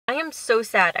am so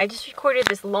sad. I just recorded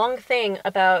this long thing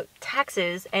about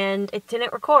taxes and it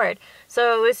didn't record.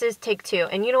 So this is take 2.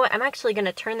 And you know what? I'm actually going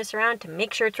to turn this around to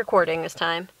make sure it's recording this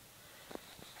time.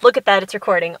 Look at that, it's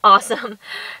recording. Awesome.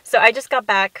 So I just got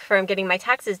back from getting my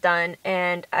taxes done,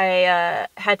 and I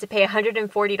had to pay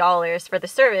 $140 for the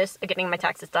service of getting my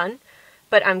taxes done.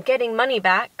 But I'm getting money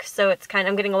back, so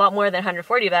I'm getting a lot more than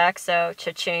 $140 back, so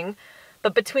cha-ching.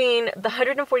 But between the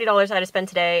 $140 I had to spend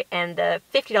today and the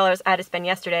 $50 I had to spend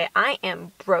yesterday, I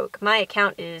am broke. My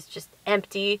account is just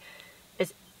empty.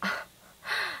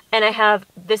 And I have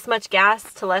this much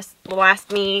gas to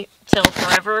last me till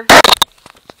forever.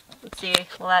 Let's see,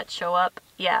 will that show up?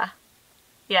 Yeah.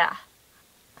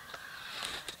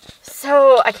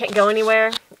 So I can't go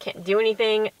anywhere, can't do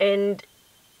anything, and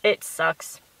it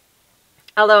sucks.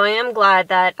 Although I am glad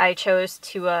that I chose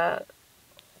to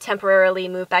temporarily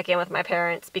move back in with my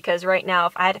parents, because right now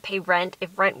if I had to pay rent,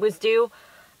 if rent was due,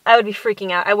 I would be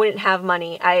freaking out. I wouldn't have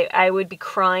money. I would be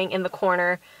crying in the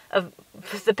corner of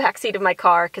the backseat of my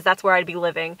car, because that's where I'd be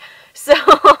living. So,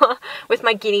 with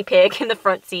my guinea pig in the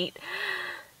front seat.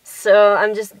 So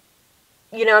I'm just,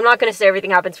 I'm not going to say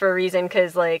everything happens for a reason,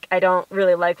 because, I don't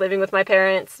really like living with my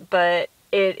parents, but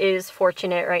it is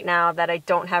fortunate right now that I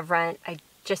don't have rent. I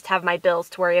just have my bills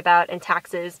to worry about and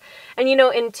taxes. And,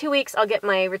 in 2 weeks, I'll get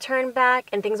my return back,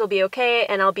 and things will be okay,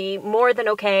 and I'll be more than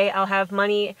okay. I'll have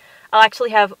money. I'll actually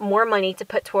have more money to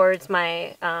put towards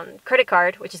my credit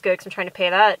card, which is good, because I'm trying to pay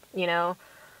that,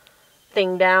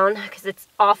 thing down, because it's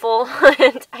awful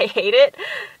and I hate it.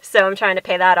 So I'm trying to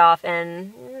pay that off,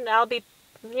 and I'll be,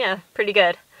 pretty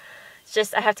good. It's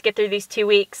just I have to get through these 2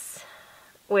 weeks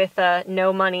with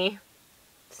no money.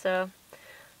 So,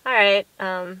 alright,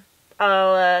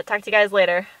 I'll talk to you guys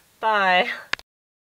later. Bye.